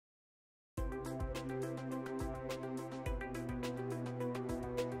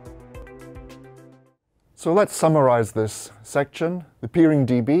So let's summarize this section. The peering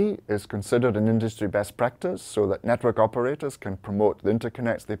DB is considered an industry best practice so that network operators can promote the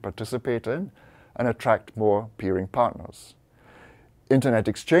interconnects they participate in and attract more peering partners. Internet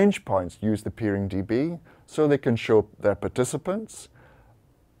exchange points use the peering DB so they can show their participants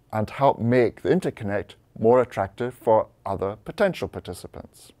and help make the interconnect more attractive for other potential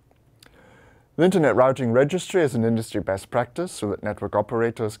participants. The Internet Routing Registry is an industry best practice so that network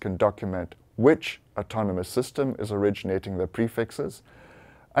operators can document which autonomous system is originating their prefixes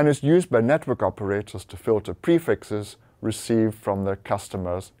and is used by network operators to filter prefixes received from their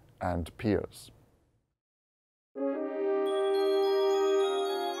customers and peers.